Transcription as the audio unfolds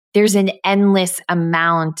there's an endless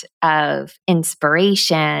amount of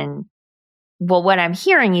inspiration. Well, what I'm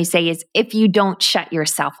hearing you say is if you don't shut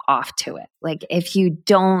yourself off to it, like if you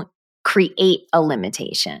don't create a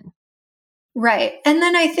limitation. Right. And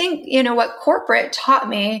then I think, what corporate taught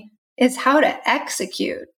me is how to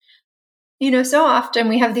execute. So often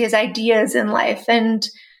we have these ideas in life, and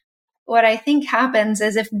what I think happens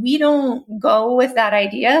is if we don't go with that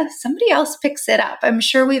idea, somebody else picks it up. I'm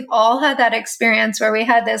sure we've all had that experience where we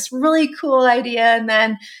had this really cool idea, and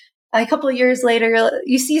then a couple of years later,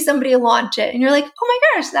 you see somebody launch it and you're like, oh my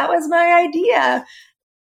gosh, that was my idea.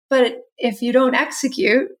 But if you don't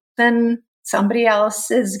execute, then somebody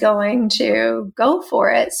else is going to go for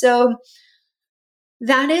it. So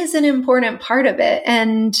that is an important part of it.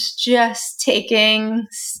 And just taking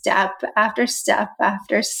step after step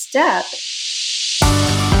after step.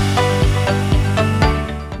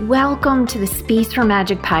 Welcome to the Space for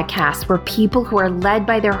Magic podcast, where people who are led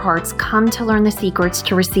by their hearts come to learn the secrets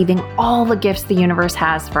to receiving all the gifts the universe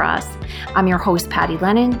has for us. I'm your host, Patty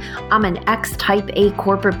Lennon. I'm an ex-Type A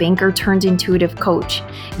corporate banker turned intuitive coach.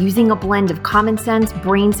 Using a blend of common sense,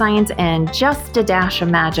 brain science, and just a dash of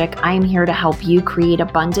magic, I am here to help you create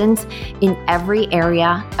abundance in every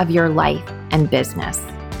area of your life and business.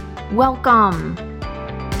 Welcome.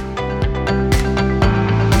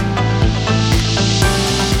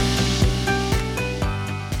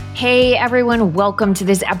 Hey everyone, welcome to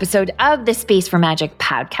this episode of the Space for Magic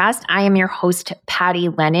podcast. I am your host, Patty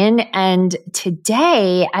Lennon, and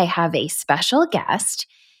today I have a special guest.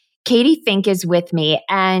 Katie Fink is with me,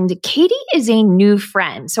 and Katie is a new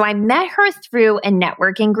friend. So I met her through a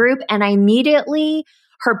networking group, and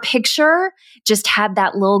her picture just had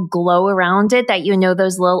that little glow around it that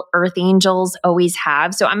those little earth angels always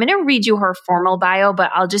have. So I'm going to read you her formal bio,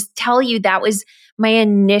 but I'll just tell you that was my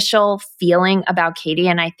initial feeling about Katie,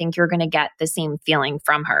 and I think you're going to get the same feeling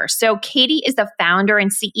from her. So Katie is the founder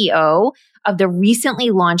and CEO of the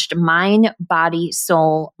recently launched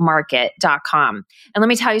mindbodysoulmarket.com. And let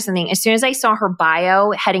me tell you something. As soon as I saw her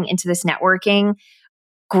bio heading into this networking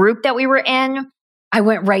group that we were in, I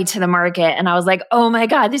went right to the market and I was like, oh my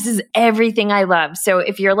God, this is everything I love. So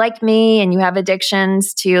if you're like me and you have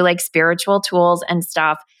addictions to like spiritual tools and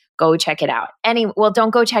stuff, go check it out.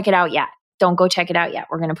 Don't go check it out yet. Don't go check it out yet.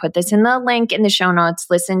 We're going to put this in the link in the show notes.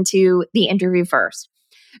 Listen to the interview first.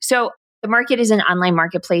 So the market is an online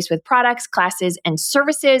marketplace with products, classes, and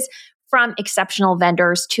services from exceptional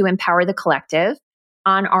vendors to empower the collective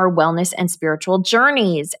on our wellness and spiritual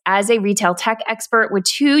journeys. As a retail tech expert with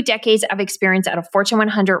 2 decades of experience at a Fortune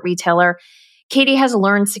 100 retailer, Katie has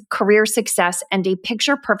learned career success and a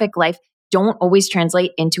picture-perfect life don't always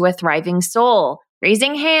translate into a thriving soul.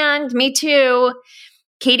 Raising hand, me too.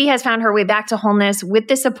 Katie has found her way back to wholeness with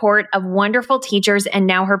the support of wonderful teachers, and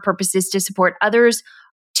now her purpose is to support others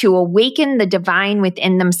to awaken the divine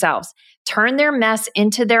within themselves, turn their mess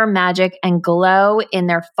into their magic, and glow in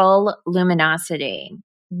their full luminosity.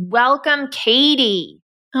 Welcome, Katie.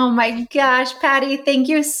 Oh my gosh, Patty, thank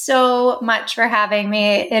you so much for having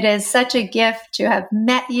me. It is such a gift to have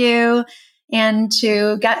met you and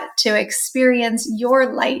to get to experience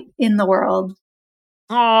your light in the world.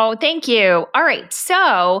 Oh, thank you. All right.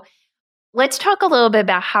 So let's talk a little bit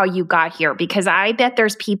about how you got here, because I bet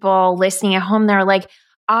there's people listening at home that are like,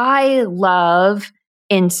 I love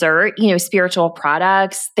spiritual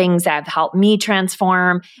products, things that have helped me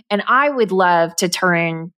transform. And I would love to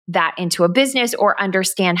turn that into a business or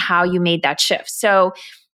understand how you made that shift. So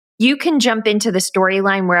you can jump into the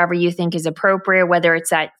storyline wherever you think is appropriate, whether it's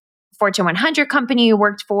that Fortune 100 company you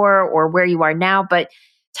worked for or where you are now. But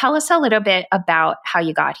tell us a little bit about how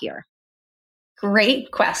you got here.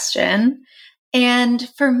 Great question. And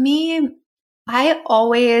for me, I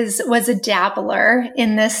always was a dabbler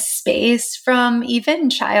in this space from even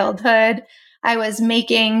childhood. I was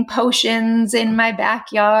making potions in my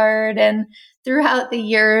backyard and throughout the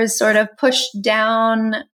years sort of pushed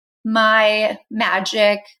down my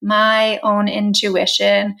magic, my own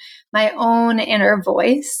intuition, my own inner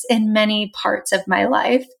voice in many parts of my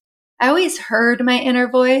life. I always heard my inner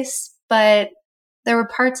voice, but there were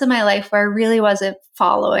parts of my life where I really wasn't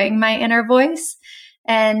following my inner voice.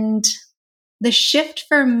 And the shift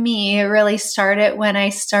for me really started when I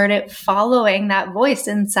started following that voice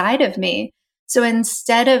inside of me. So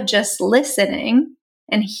instead of just listening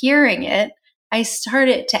and hearing it, I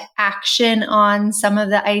started to action on some of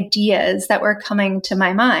the ideas that were coming to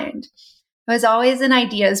my mind. I was always an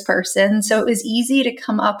ideas person, so it was easy to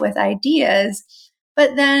come up with ideas.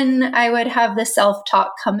 But then I would have the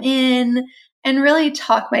self-talk come in and really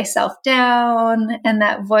talk myself down. And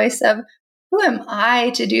that voice of, who am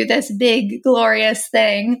I to do this big, glorious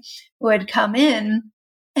thing would come in.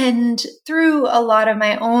 And through a lot of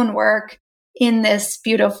my own work in this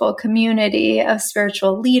beautiful community of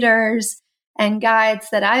spiritual leaders and guides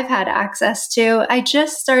that I've had access to, I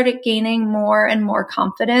just started gaining more and more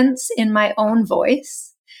confidence in my own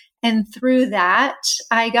voice. And through that,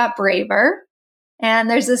 I got braver. And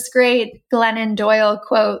there's this great Glennon Doyle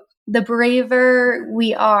quote, "The braver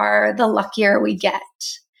we are, the luckier we get."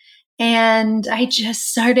 And I just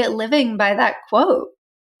started living by that quote.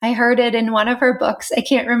 I heard it in one of her books. I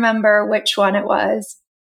can't remember which one it was,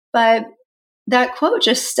 but that quote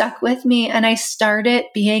just stuck with me. And I started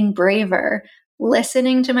being braver,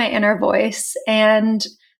 listening to my inner voice. And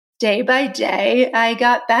day by day, I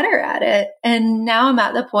got better at it. And now I'm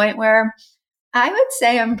at the point where I would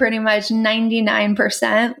say I'm pretty much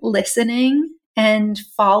 99% listening and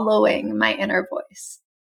following my inner voice.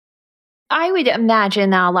 I would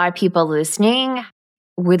imagine that a lot of people listening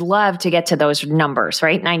would love to get to those numbers,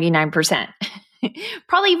 right? 99%,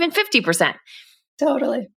 probably even 50%.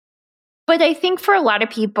 Totally. But I think for a lot of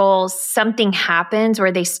people, something happens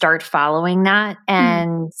where they start following that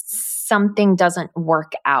and something doesn't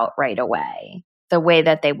work out right away the way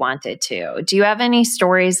that they want it to. Do you have any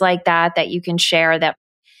stories like that you can share that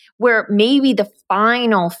where maybe the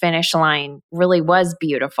final finish line really was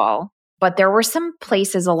beautiful, but there were some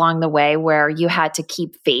places along the way where you had to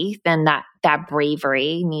keep faith and that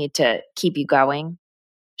bravery need to keep you going?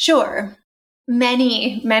 Sure.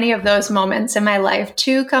 Many of those moments in my life.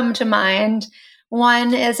 Two come to mind.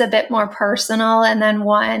 One is a bit more personal, and then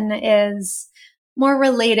one is more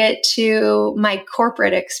related to my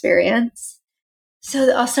corporate experience.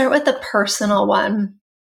 So I'll start with the personal one.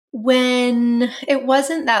 When it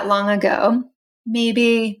wasn't that long ago,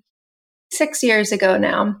 maybe 6 years ago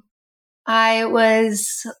now, I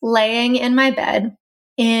was laying in my bed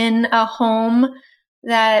in a home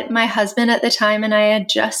that my husband at the time and I had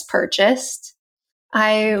just purchased.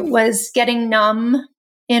 I was getting numb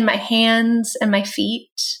in my hands and my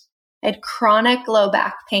feet. I had chronic low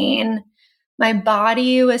back pain. My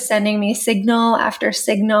body was sending me signal after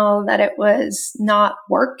signal that it was not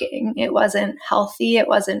working. It wasn't healthy. It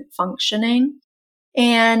wasn't functioning.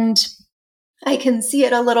 And I can see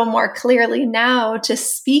it a little more clearly now to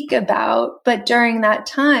speak about. But during that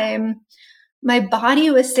time, my body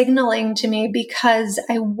was signaling to me because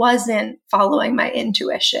I wasn't following my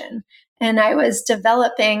intuition. And I was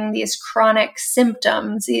developing these chronic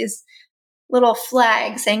symptoms, these little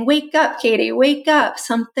flags saying, "Wake up, Katie, wake up.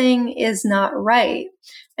 Something is not right."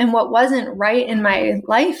 And what wasn't right in my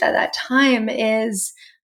life at that time is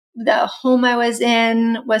the home I was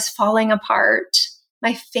in was falling apart.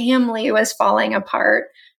 My family was falling apart.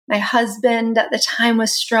 My husband at the time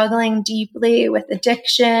was struggling deeply with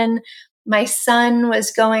addiction. My son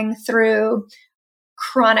was going through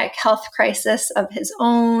chronic health crisis of his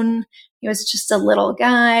own. He was just a little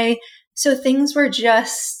guy. So things were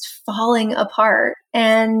just falling apart.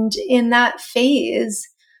 And in that phase,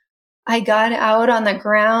 I got out on the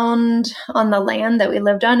ground on the land that we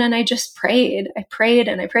lived on and I just prayed. I prayed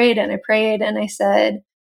and I prayed and I prayed. And I said,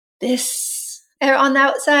 on the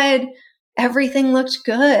outside, everything looked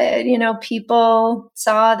good. You know, people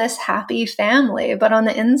saw this happy family, but on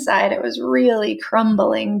the inside, it was really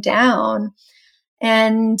crumbling down.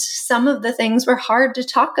 And some of the things were hard to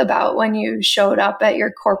talk about when you showed up at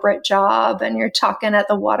your corporate job and you're talking at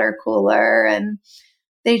the water cooler, and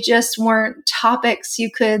they just weren't topics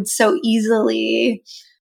you could so easily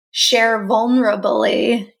share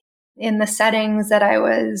vulnerably in the settings that I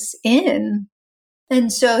was in.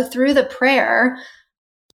 And so through the prayer,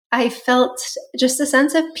 I felt just a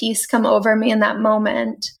sense of peace come over me in that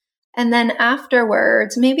moment. And then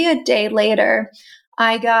afterwards, maybe a day later,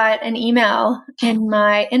 I got an email in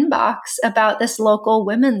my inbox about this local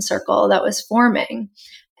women's circle that was forming.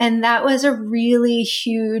 And that was a really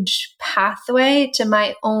huge pathway to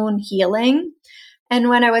my own healing. And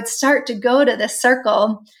when I would start to go to this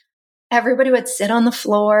circle, everybody would sit on the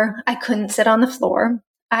floor. I couldn't sit on the floor.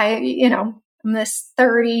 I'm this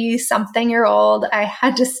 30-something-year-old. I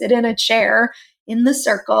had to sit in a chair in the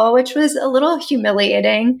circle, which was a little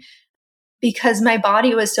humiliating because my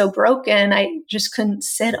body was so broken. I just couldn't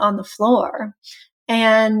sit on the floor.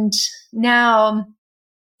 And now,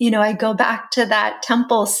 I go back to that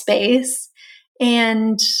temple space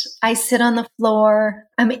and I sit on the floor.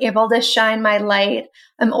 I'm able to shine my light.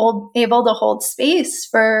 I'm able to hold space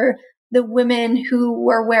for the women who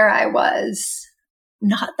were where I was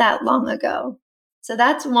not that long ago. So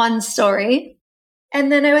that's one story.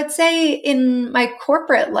 And then I would say in my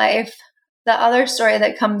corporate life, the other story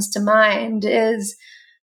that comes to mind is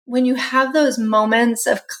when you have those moments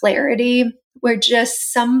of clarity where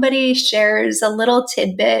just somebody shares a little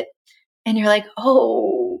tidbit and you're like,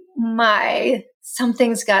 oh, my,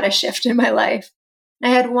 something's got to shift in my life. I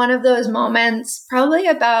had one of those moments probably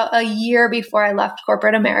about a year before I left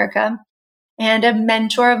corporate America. And a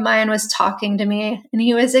mentor of mine was talking to me and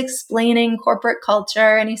he was explaining corporate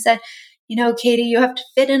culture. And he said, Katie, you have to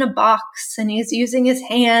fit in a box. And he's using his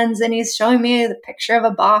hands and he's showing me the picture of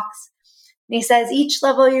a box. And he says, each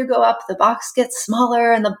level you go up, the box gets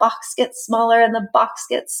smaller and the box gets smaller and the box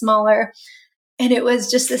gets smaller. And it was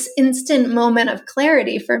just this instant moment of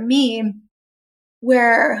clarity for me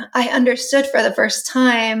where I understood for the first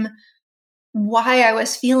time why I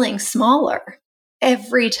was feeling smaller.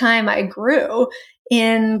 Every time I grew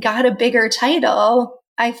and got a bigger title,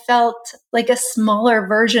 I felt like a smaller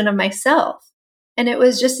version of myself. And it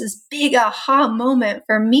was just this big aha moment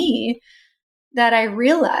for me that I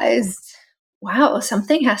realized, wow,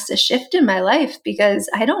 something has to shift in my life because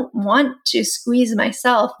I don't want to squeeze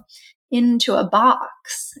myself into a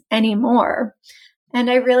box anymore.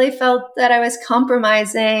 And I really felt that I was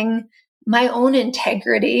compromising my own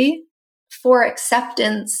integrity for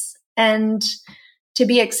acceptance. And to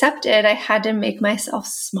be accepted, I had to make myself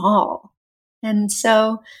small. And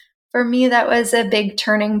so for me, that was a big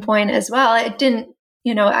turning point as well. It didn't,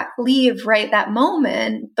 leave right that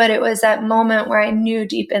moment, but it was that moment where I knew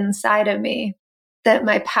deep inside of me that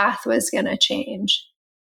my path was going to change.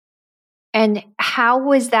 And how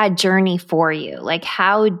was that journey for you? Like,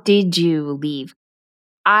 how did you leave?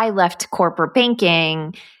 I left corporate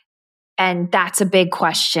banking. And that's a big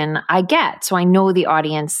question I get. So I know the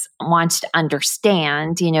audience wants to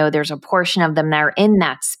understand, there's a portion of them that are in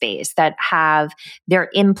that space that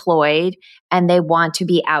they're employed and they want to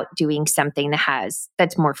be out doing something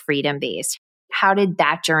that's more freedom based. How did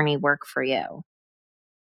that journey work for you?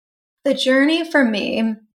 The journey for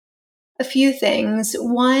me, a few things.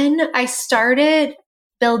 One, I started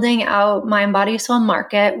building out Mind, Body, Soul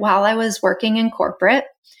market while I was working in corporate.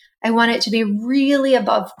 I wanted to be really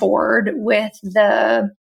above board with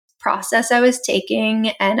the process I was taking,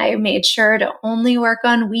 and I made sure to only work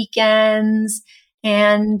on weekends.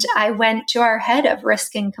 And I went to our head of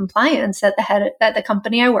risk and compliance at the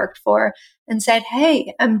company I worked for and said,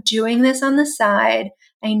 hey, I'm doing this on the side.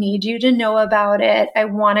 I need you to know about it. I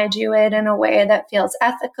want to do it in a way that feels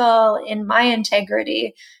ethical, in my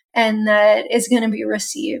integrity, and that is going to be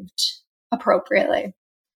received appropriately.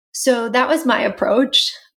 So that was my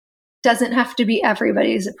approach. Doesn't have to be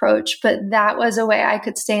everybody's approach, but that was a way I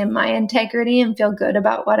could stay in my integrity and feel good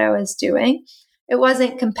about what I was doing. It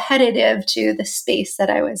wasn't competitive to the space that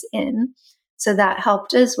I was in. So that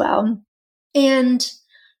helped as well. And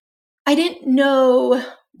I didn't know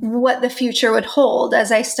what the future would hold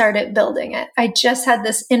as I started building it. I just had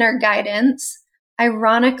this inner guidance.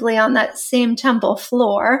 Ironically, on that same temple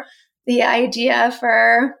floor, the idea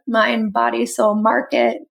for Mind, Body, Soul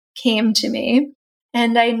market came to me.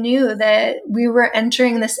 And I knew that we were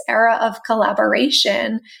entering this era of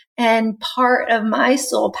collaboration. And part of my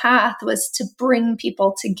soul path was to bring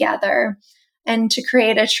people together and to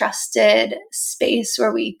create a trusted space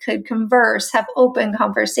where we could converse, have open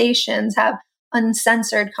conversations, have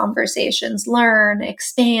uncensored conversations, learn,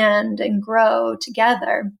 expand, and grow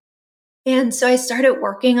together. And so I started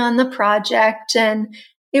working on the project, and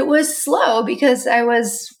it was slow because I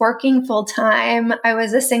was working full time. I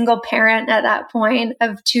was a single parent at that point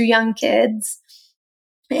of 2 young kids.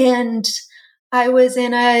 And I was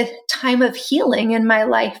in a time of healing in my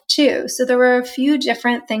life too. So there were a few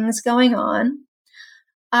different things going on.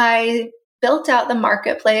 I built out the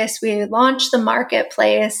marketplace. We launched the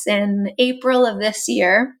marketplace in April of this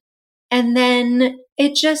year. And then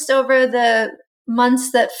it just over the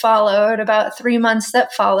months that followed, about 3 months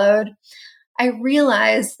that followed, I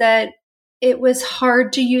realized that it was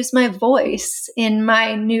hard to use my voice in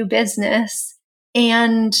my new business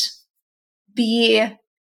and be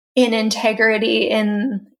in integrity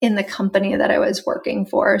in the company that I was working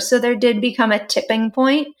for. So there did become a tipping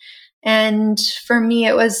point. And for me,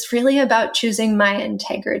 it was really about choosing my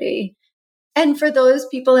integrity. And for those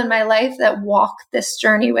people in my life that walk this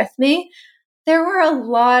journey with me, there were a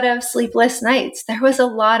lot of sleepless nights. There was a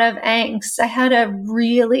lot of angst. I had a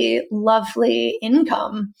really lovely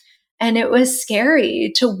income, and it was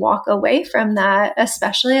scary to walk away from that,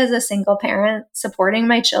 especially as a single parent, supporting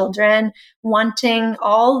my children, wanting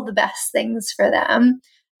all the best things for them.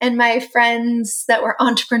 And my friends that were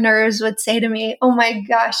entrepreneurs would say to me, oh my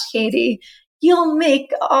gosh, Katie, you'll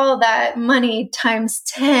make all that money times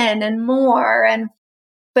 10 and more.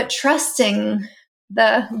 But trusting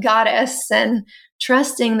the goddess and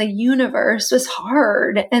trusting the universe was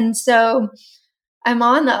hard. And so I'm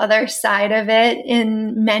on the other side of it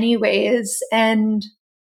in many ways. And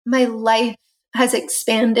my life has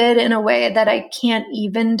expanded in a way that I can't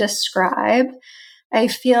even describe. I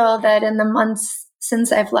feel that in the months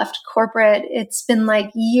since I've left corporate, it's been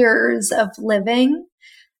like years of living.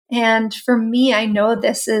 And for me, I know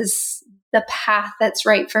this is the path that's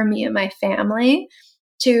right for me and my family,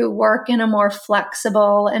 to work in a more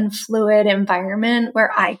flexible and fluid environment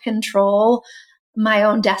where I control my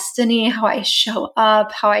own destiny, how I show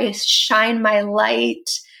up, how I shine my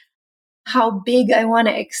light, how big I want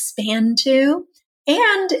to expand to.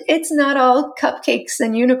 And it's not all cupcakes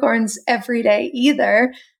and unicorns every day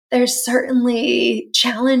either. There's certainly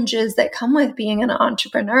challenges that come with being an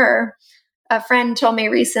entrepreneur. A friend told me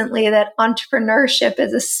recently that entrepreneurship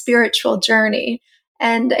is a spiritual journey,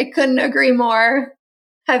 and I couldn't agree more.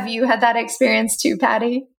 Have you had that experience too,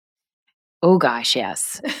 Patty? Oh gosh,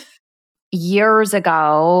 yes. Years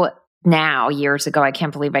ago, I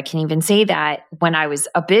can't believe I can even say that, when I was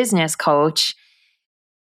a business coach,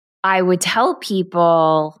 I would tell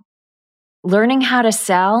people learning how to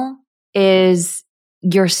sell is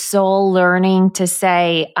your soul learning to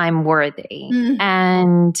say, I'm worthy.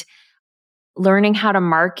 And learning how to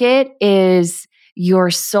market is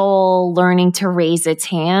your soul learning to raise its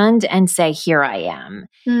hand and say, here I am.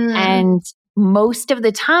 And most of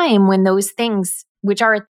the time, when those things, which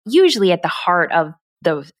are usually at the heart of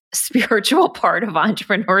the spiritual part of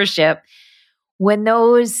entrepreneurship, when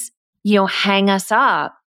those, hang us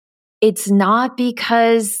up, it's not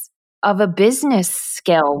because of a business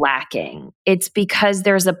skill lacking. It's because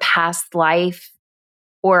there's a past life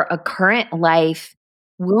or a current life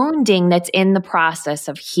wounding that's in the process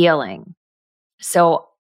of healing. So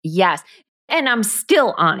yes, and I'm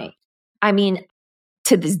still on it. I mean,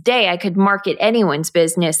 to this day, I could market anyone's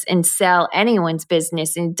business and sell anyone's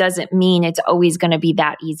business, and it doesn't mean it's always going to be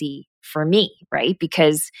that easy for me, right?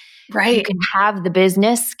 Because you can have the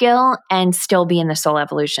business skill and still be in the soul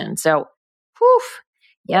evolution. So,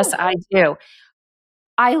 yes, I do.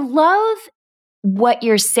 I love what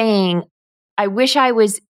you're saying. I wish I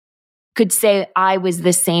could say I was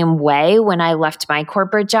the same way when I left my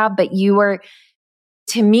corporate job, but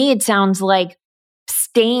to me, it sounds like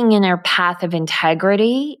staying in a path of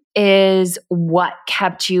integrity is what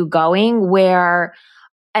kept you going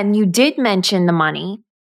and you did mention the money,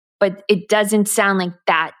 but it doesn't sound like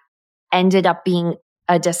that ended up being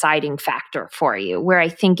a deciding factor for you, where I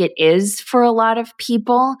think it is for a lot of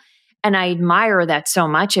people. And I admire that so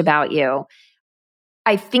much about you.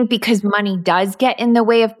 I think because money does get in the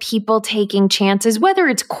way of people taking chances, whether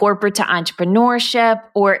it's corporate to entrepreneurship,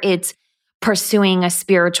 or it's pursuing a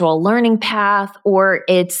spiritual learning path, or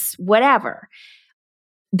it's whatever.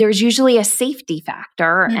 There's usually a safety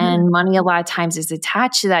factor, and money a lot of times is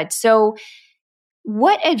attached to that. So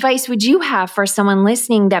what advice would you have for someone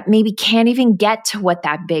listening that maybe can't even get to what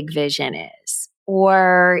that big vision is,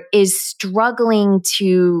 or is struggling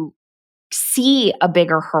to see a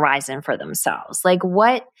bigger horizon for themselves? Like,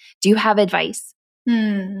 what do you have advice?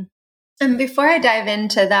 And before I dive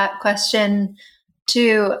into that question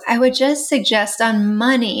too, I would just suggest on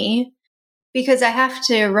money, because I have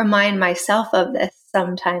to remind myself of this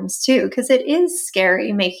sometimes too, because it is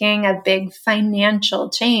scary making a big financial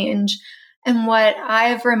change. And what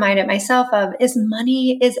I've reminded myself of is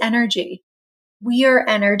money is energy. We are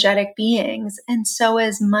energetic beings, and so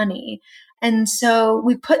is money. And so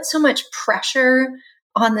we put so much pressure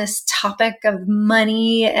on this topic of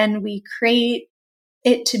money, and we create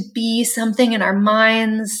it to be something in our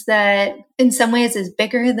minds that in some ways is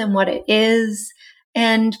bigger than what it is.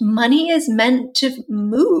 And money is meant to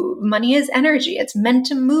move. Money is energy. It's meant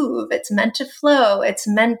to move. It's meant to flow. It's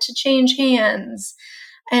meant to change hands.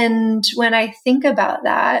 And when I think about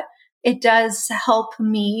that, it does help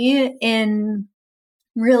me in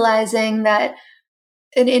realizing that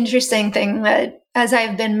an interesting thing that as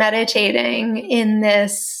I've been meditating in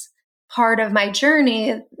this part of my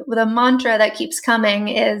journey, the mantra that keeps coming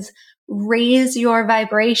is raise your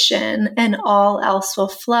vibration and all else will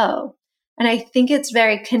flow. And I think it's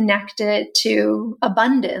very connected to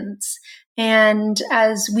abundance. And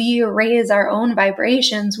as we raise our own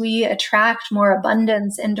vibrations, we attract more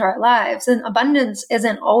abundance into our lives. And abundance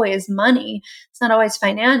isn't always money. It's not always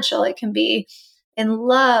financial. It can be in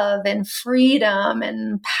love and freedom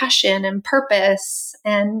and passion and purpose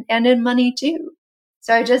and in money too.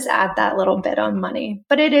 So I just add that little bit on money,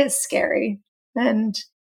 but it is scary. And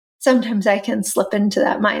sometimes I can slip into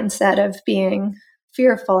that mindset of being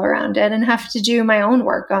fearful around it and have to do my own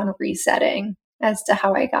work on resetting as to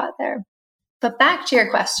how I got there. But back to your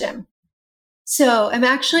question. So I'm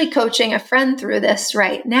actually coaching a friend through this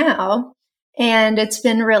right now, and it's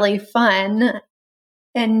been really fun.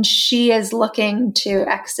 And she is looking to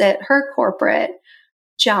exit her corporate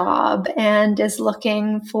job and is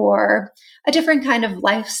looking for a different kind of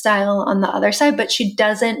lifestyle on the other side, but she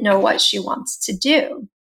doesn't know what she wants to do.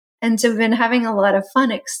 And so we've been having a lot of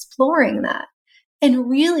fun exploring that. And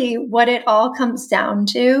really, what it all comes down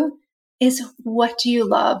to is, what do you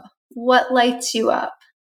love? What lights you up?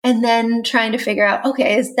 And then trying to figure out,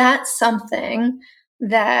 okay, is that something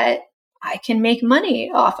that I can make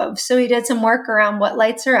money off of? So we did some work around what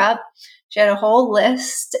lights her up. She had a whole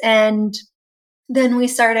list. And then we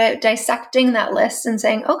started dissecting that list and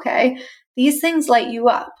saying, okay, these things light you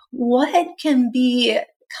up. What can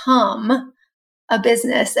become a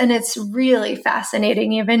business? And it's really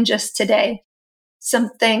fascinating. Even just today,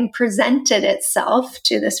 something presented itself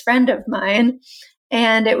to this friend of mine.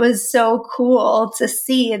 And it was so cool to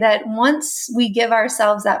see that once we give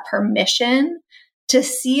ourselves that permission to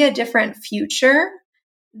see a different future,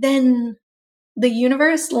 then the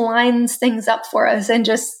universe lines things up for us and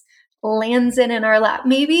just lands it in our lap.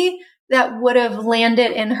 Maybe that would have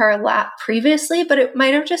landed in her lap previously, but it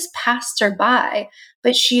might have just passed her by.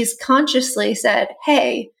 But she's consciously said,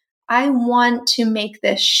 hey, I want to make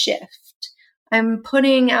this shift. I'm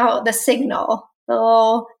putting out the signal. The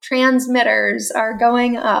little transmitters are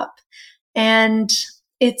going up and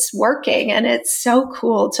it's working, and it's so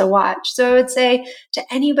cool to watch. So I would say to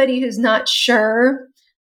anybody who's not sure,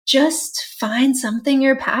 just find something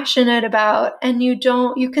you're passionate about, and you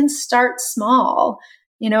can start small.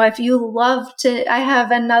 If you love to, I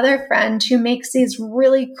have another friend who makes these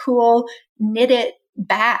really cool knitted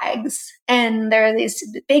bags, and they're these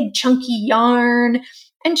big chunky yarn.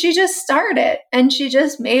 And she just started and she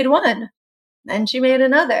just made one. Then she made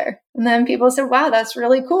another. And then people said, wow, that's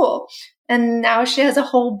really cool. And now she has a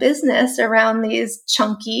whole business around these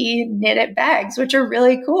chunky knitted bags, which are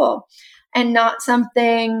really cool and not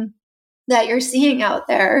something that you're seeing out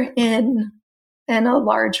there in a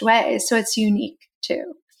large way. So it's unique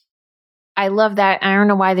too. I love that. I don't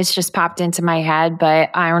know why this just popped into my head, but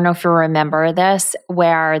I don't know if you remember this,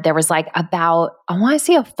 where there was like about, I want to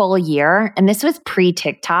say a full year, and this was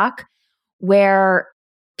pre-TikTok, where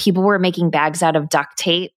people were making bags out of duct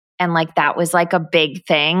tape. And like that was like a big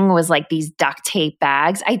thing, was like these duct tape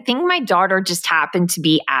bags. I think my daughter just happened to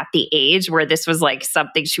be at the age where this was like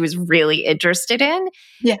something she was really interested in.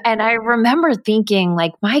 Yeah. And I remember thinking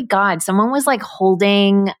like, my God, someone was like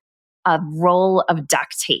holding a roll of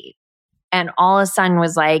duct tape. And all of a sudden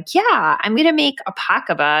was like, yeah, I'm going to make a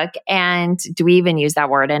pocketbook. And do we even use that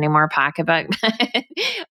word anymore, pocketbook?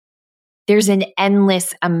 There's an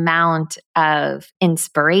endless amount of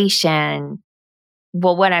inspiration.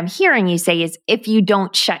 Well, what I'm hearing you say is, if you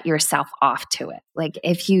don't shut yourself off to it, like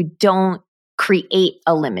if you don't create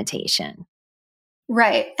a limitation.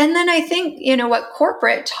 Right. And then I think, what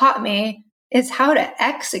corporate taught me is how to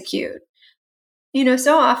execute.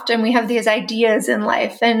 So often we have these ideas in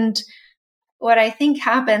life, and what I think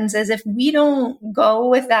happens is if we don't go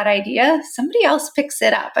with that idea, somebody else picks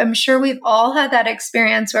it up. I'm sure we've all had that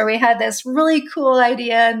experience where we had this really cool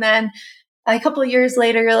idea, and then a couple of years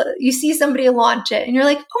later, you see somebody launch it and you're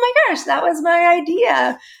like, oh my gosh, that was my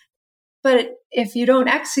idea. But if you don't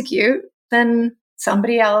execute, then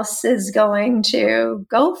somebody else is going to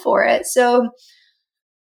go for it. So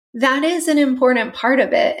that is an important part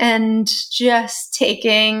of it. And just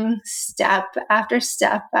taking step after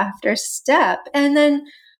step after step. And then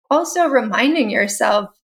also reminding yourself,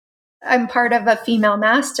 I'm part of a female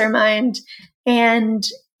mastermind. And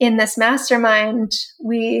in this mastermind,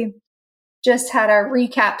 we just had our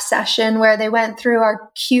recap session where they went through our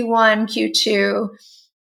Q1, Q2,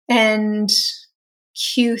 and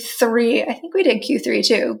Q3. I think we did Q3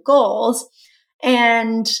 too, goals.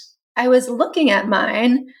 And I was looking at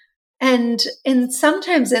mine. And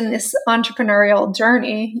sometimes in this entrepreneurial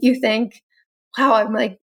journey, you think, wow,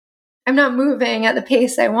 I'm not moving at the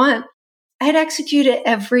pace I want. I had executed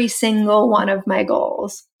every single one of my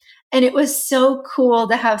goals. And it was so cool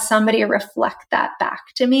to have somebody reflect that back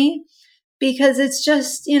to me, because it's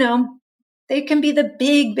just, they can be the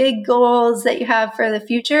big, big goals that you have for the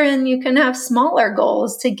future, and you can have smaller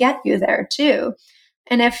goals to get you there too.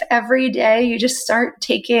 And if every day you just start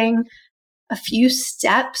taking a few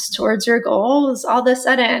steps towards your goals, all of a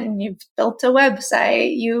sudden you've built a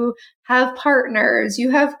website, you have partners, you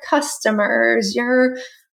have customers, you're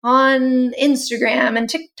on Instagram and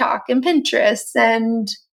TikTok and Pinterest, and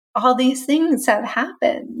all these things have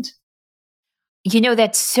happened.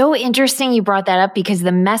 That's so interesting you brought that up, because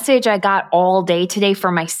the message I got all day today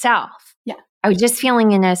for myself, I was just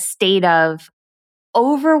feeling in a state of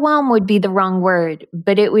overwhelm would be the wrong word,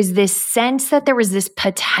 but it was this sense that there was this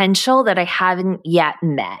potential that I haven't yet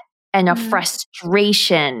met, and a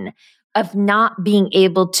frustration of not being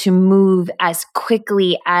able to move as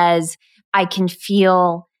quickly as I can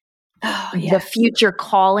feel the future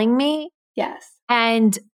calling me. Yes.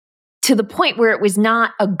 And to the point where it was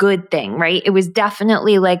not a good thing, right? It was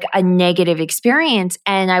definitely like a negative experience.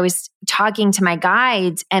 And I was talking to my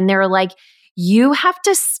guides and they're like, you have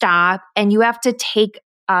to stop and you have to take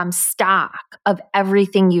stock of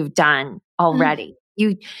everything you've done already.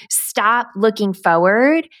 You stop looking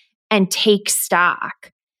forward and take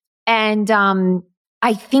stock. And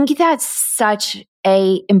I think that's such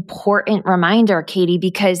a important reminder, Katie,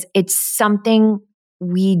 because it's something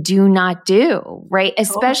we do not do, right?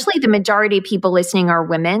 Especially the majority of people listening are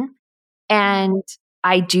women. And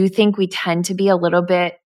I do think we tend to be a little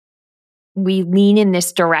bit, we lean in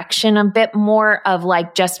this direction a bit more of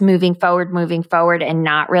like just moving forward and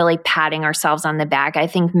not really patting ourselves on the back. I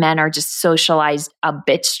think men are just socialized a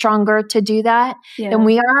bit stronger to do that than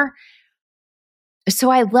we are.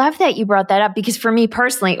 So I love that you brought that up because for me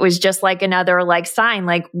personally, it was just like another like sign,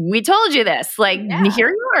 like we told you this, like here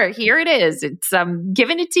you are, here it is. It's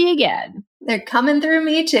giving it to you again. They're coming through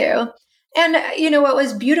me too. And what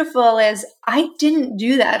was beautiful is I didn't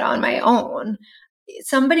do that on my own.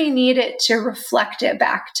 Somebody needed to reflect it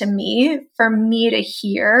back to me for me to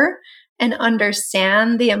hear and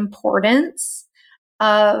understand the importance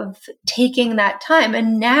of taking that time.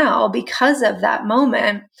 And now, because of that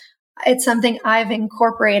moment, it's something I've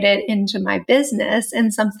incorporated into my business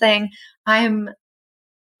and something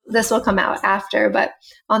this will come out after, but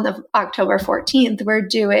on the October 14th, we're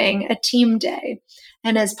doing a team day.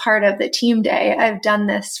 And as part of the team day, I've done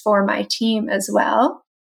this for my team as well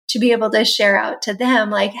to be able to share out to them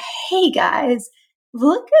like, hey guys,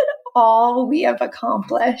 look at all we have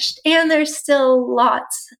accomplished. And there's still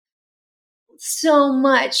so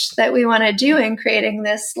much that we want to do in creating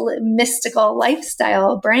this mystical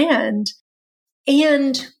lifestyle brand.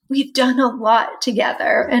 And we've done a lot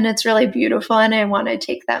together and it's really beautiful. And I want to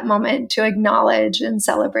take that moment to acknowledge and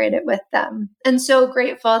celebrate it with them. And so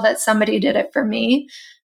grateful that somebody did it for me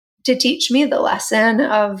to teach me the lesson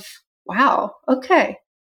of, wow, okay,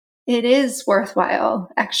 it is worthwhile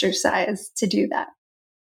exercise to do that.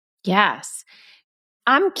 Yes.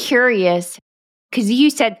 I'm curious because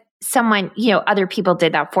you said someone, other people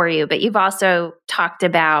did that for you, but you've also talked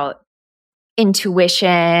about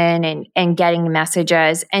intuition and getting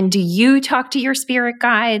messages. And do you talk to your spirit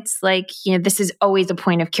guides? Like, this is always a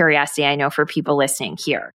point of curiosity, I know, for people listening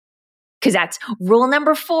here. Because that's rule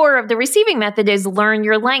number 4 of the receiving method is learn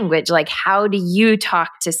your language. Like, how do you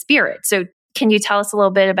talk to spirit? So can you tell us a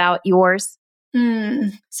little bit about yours?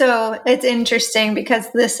 So it's interesting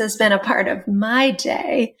because this has been a part of my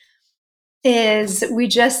day. Is we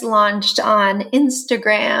just launched on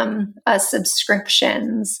Instagram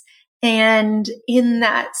subscriptions. And in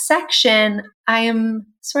that section, I am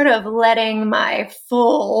sort of letting my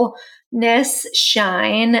fullness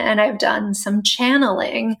shine. And I've done some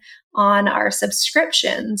channeling on our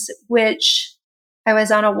subscriptions, which I was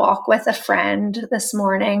on a walk with a friend this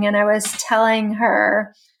morning and I was telling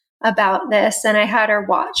her about this and I had her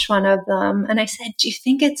watch one of them and I said, do you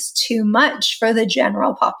think it's too much for the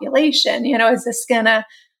general population? Is this gonna,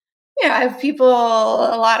 I have people,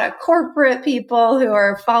 a lot of corporate people who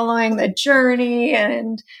are following the journey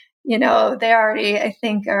and, they already, I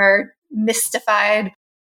think, are mystified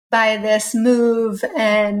by this move.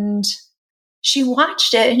 And she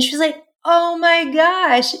watched it and she was like, oh my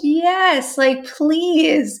gosh, yes, like,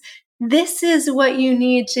 please, this is what you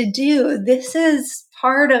need to do. This is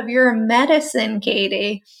part of your medicine,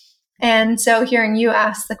 Katie. And so hearing you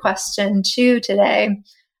ask the question too today,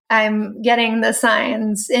 I'm getting the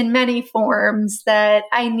signs in many forms that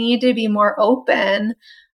I need to be more open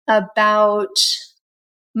about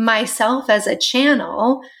myself as a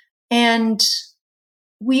channel. And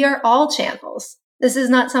we are all channels. This is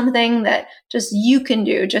not something that just you can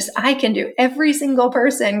do, just I can do. Every single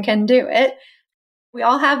person can do it. We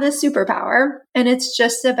all have this superpower, and it's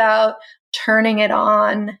just about turning it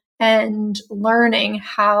on and learning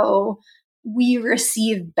how we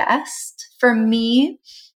receive best. For me,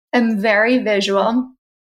 I'm very visual.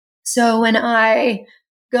 So when I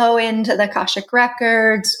go into the Akashic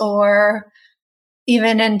Records or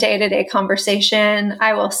even in day-to-day conversation,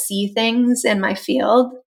 I will see things in my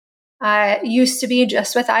field. I used to be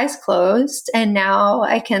just with eyes closed, and now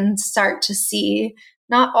I can start to see,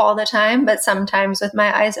 not all the time, but sometimes with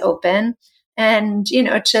my eyes open. And,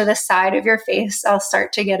 to the side of your face, I'll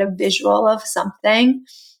start to get a visual of something.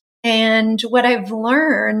 And what I've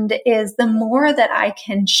learned is the more that I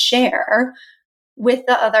can share with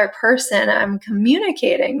the other person I'm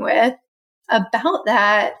communicating with about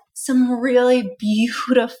that, some really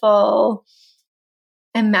beautiful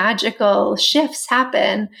and magical shifts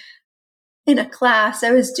happen. In a class,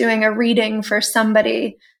 I was doing a reading for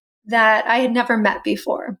somebody that I had never met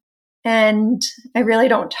before. And I really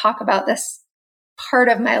don't talk about this part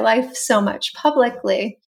of my life so much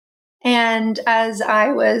publicly. And as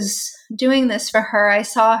I was doing this for her, I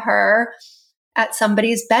saw her at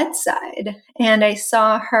somebody's bedside and I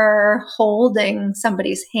saw her holding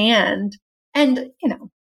somebody's hand and,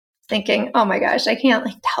 thinking, oh my gosh, I can't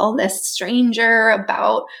tell this stranger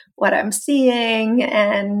about what I'm seeing.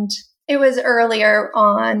 And it was earlier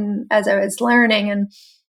on as I was learning, and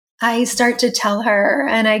I start to tell her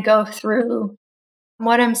and I go through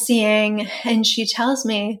what I'm seeing, and she tells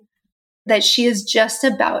me that she is just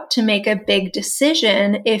about to make a big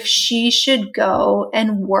decision if she should go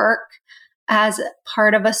and work as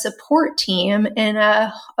part of a support team in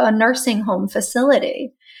a nursing home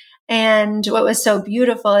facility. And what was so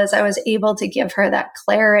beautiful is I was able to give her that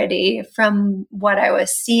clarity from what I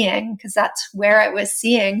was seeing, because that's where I was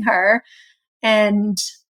seeing her. And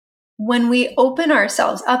when we open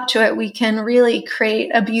ourselves up to it, we can really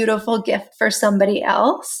create a beautiful gift for somebody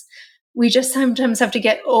else. We just sometimes have to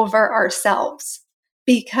get over ourselves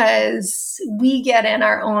because we get in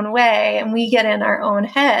our own way and we get in our own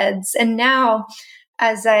heads. And now,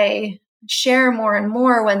 as I share more and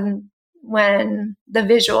more, when the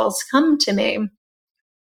visuals come to me,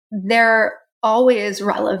 they're always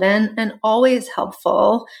relevant and always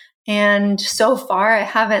helpful. And so far, I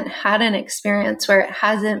haven't had an experience where it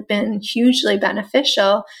hasn't been hugely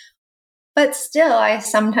beneficial. But still, I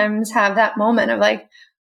sometimes have that moment of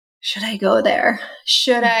should I go there?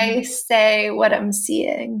 Should I say what I'm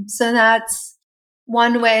seeing? So that's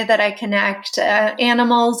one way that I connect.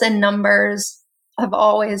 Animals and numbers have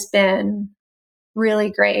always been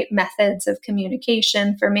really great methods of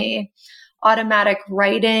communication for me. Automatic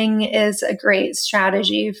writing is a great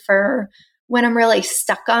strategy for when I'm really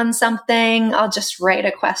stuck on something. I'll just write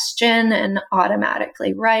a question and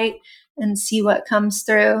automatically write and see what comes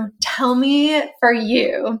through. Tell me, for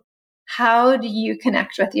you, how do you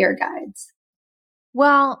connect with your guides?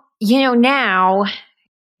 Well, now,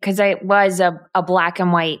 because it was a black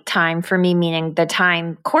and white time for me, meaning the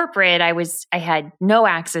time corporate, I had no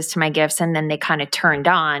access to my gifts, and then they kind of turned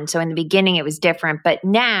on. So in the beginning it was different, but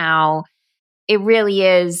now it really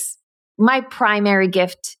is my primary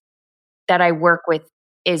gift that I work with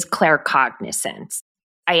is claircognizance.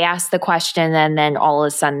 I ask the question and then all of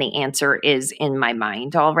a sudden the answer is in my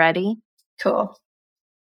mind already. Cool.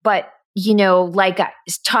 But like I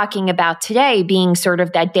was talking about today being sort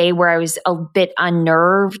of that day where I was a bit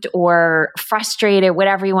unnerved or frustrated,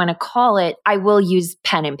 whatever you want to call it, I will use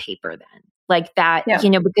pen and paper then. Like that,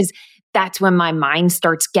 because that's when my mind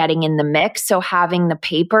starts getting in the mix. So having the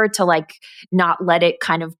paper to not let it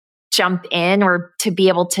kind of jump in, or to be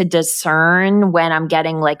able to discern when I'm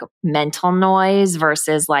getting mental noise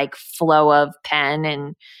versus flow of pen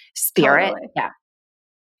and spirit. Totally. Yeah.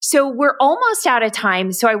 So we're almost out of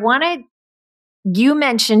time. So you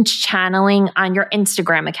mentioned channeling on your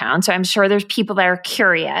Instagram account. So I'm sure there's people that are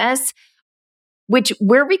curious, which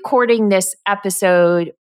we're recording this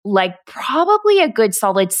episode probably a good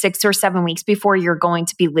solid 6 or 7 weeks before you're going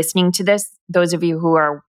to be listening to this, those of you who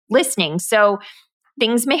are listening. So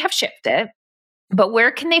things may have shifted, but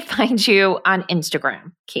where can they find you on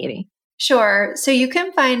Instagram, Katie? Sure. So you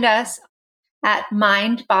can find us at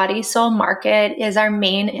Mind, Body, Soul Market is our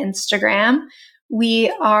main Instagram.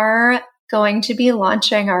 We are going to be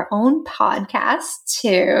launching our own podcast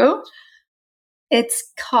too.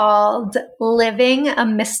 It's called Living a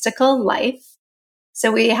Mystical Life.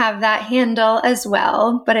 So we have that handle as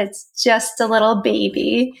well, but it's just a little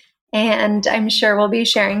baby. And I'm sure we'll be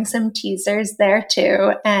sharing some teasers there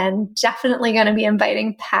too. And definitely going to be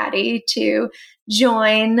inviting Patty to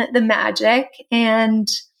join the magic. And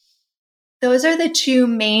those are the two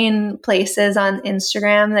main places on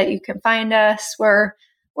Instagram that you can find us. We're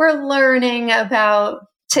learning about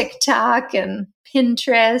TikTok and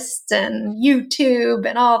Pinterest and YouTube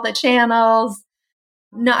and all the channels.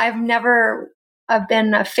 No, I've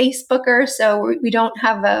been a Facebooker, so we don't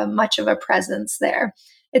have much of a presence there.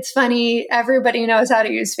 It's funny, everybody knows how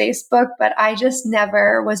to use Facebook, but I just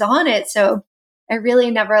never was on it. So I really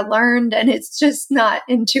never learned, and it's just not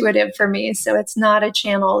intuitive for me. So it's not a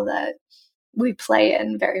channel that we play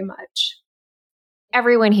in very much.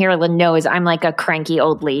 Everyone here knows I'm like a cranky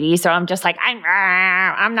old lady. So I'm just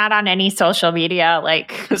I'm not on any social media.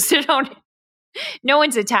 So no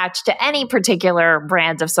one's attached to any particular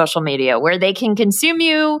brands of social media where they can consume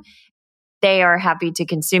you. They are happy to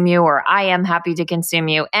consume you, or I am happy to consume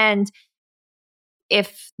you. And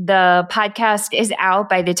if the podcast is out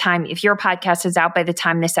by the time, if your podcast is out by the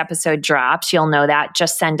time this episode drops, you'll know that.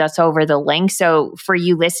 Just send us over the link. So for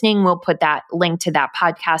you listening, we'll put that link to that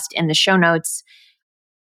podcast in the show notes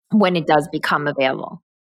when it does become available.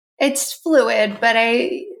 It's fluid, but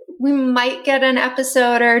we might get an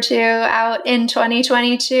episode or two out in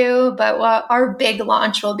 2022, but our big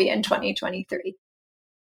launch will be in 2023.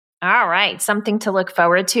 All right. Something to look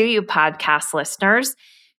forward to, you podcast listeners.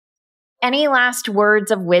 Any last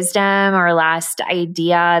words of wisdom or last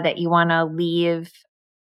idea that you want to leave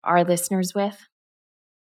our listeners with?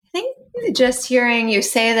 I think just hearing you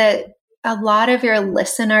say that a lot of your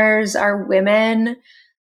listeners are women.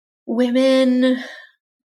 Women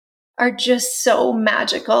are just so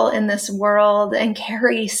magical in this world and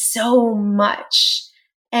carry so much.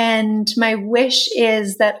 And my wish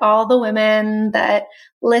is that all the women that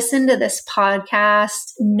listen to this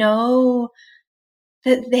podcast know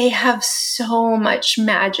that they have so much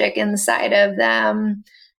magic inside of them.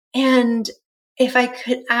 And if I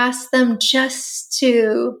could ask them just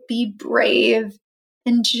to be brave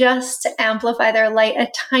and just to amplify their light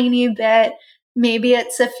a tiny bit, maybe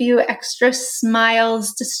it's a few extra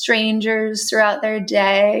smiles to strangers throughout their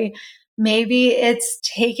day. Maybe it's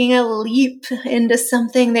taking a leap into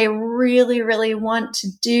something they really, really want to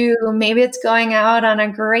do. Maybe it's going out on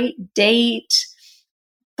a great date,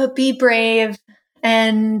 but be brave.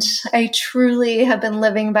 And I truly have been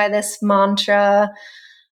living by this mantra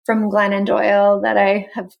from Glennon Doyle that I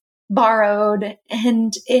have borrowed,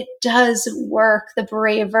 and it does work. The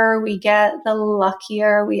braver we get, the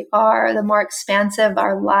luckier we are, the more expansive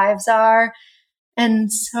our lives are.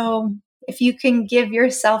 And so if you can give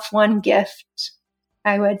yourself one gift,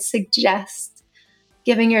 I would suggest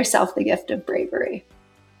giving yourself the gift of bravery.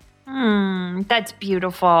 That's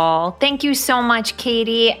beautiful. Thank you so much,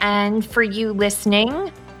 Katie. And for you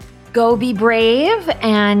listening, go be brave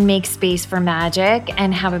and make space for magic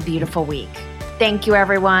and have a beautiful week. Thank you,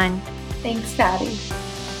 everyone. Thanks, Patty.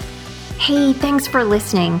 Hey, thanks for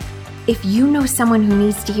listening. If you know someone who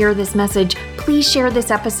needs to hear this message, please share this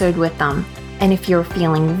episode with them. And if you're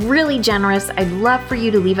feeling really generous, I'd love for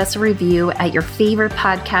you to leave us a review at your favorite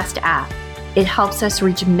podcast app. It helps us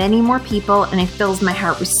reach many more people, and it fills my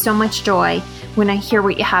heart with so much joy when I hear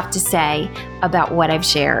what you have to say about what I've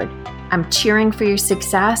shared. I'm cheering for your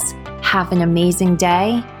success. Have an amazing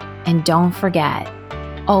day, and don't forget,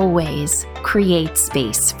 always create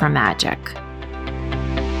space for magic.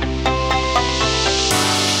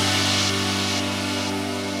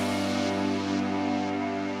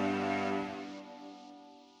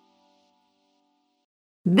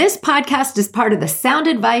 This podcast is part of the Sound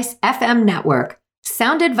Advice FM network.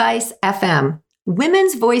 Sound Advice FM,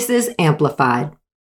 women's voices amplified.